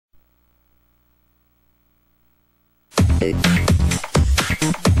Right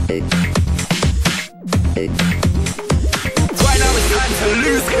now it's time to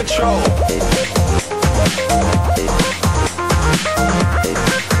lose control.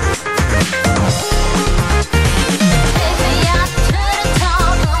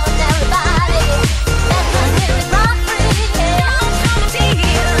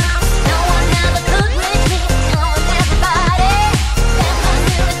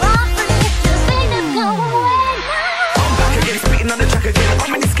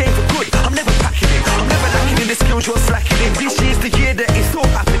 You're slacking in. This year's the year that it's all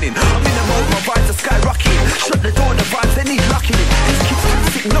happening. I'm in the mode, my vibes are skyrocketing. Shut the door, the vibes, they need locking in. This kid's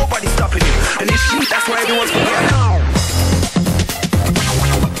too sick, nobody's stopping him. And it's shit, that's why everyone's forgetting.